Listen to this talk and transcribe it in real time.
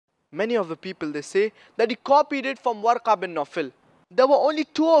Many of the people, they say that he copied it from Waraqah bin Nawfal. There were only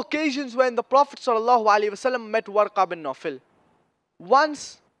two occasions when the Prophet ﷺ met Waraqah bin Nawfal.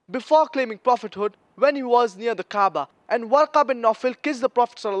 Once, before claiming prophethood, when he was near the Kaaba, and Waraqah bin Nawfal kissed the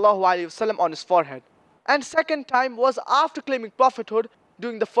Prophet ﷺ on his forehead. And second time was after claiming prophethood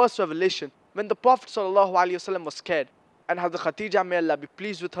during the first revelation, when the Prophet ﷺ was scared. And Hazrat Khatija, may Allah be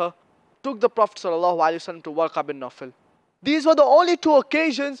pleased with her, took the Prophet ﷺ to Waraqah bin Nawfal. These were the only two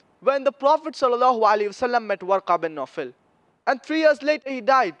occasions when the Prophet ﷺ met Waraqah bin Nawfal. And 3 years later he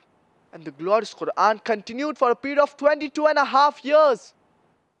died. And the glorious Qur'an continued for a period of 22.5 years.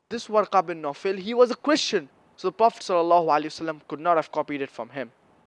 This Waraqah bin Nawfal, he was a Christian. So the Prophet ﷺ could not have copied it from him.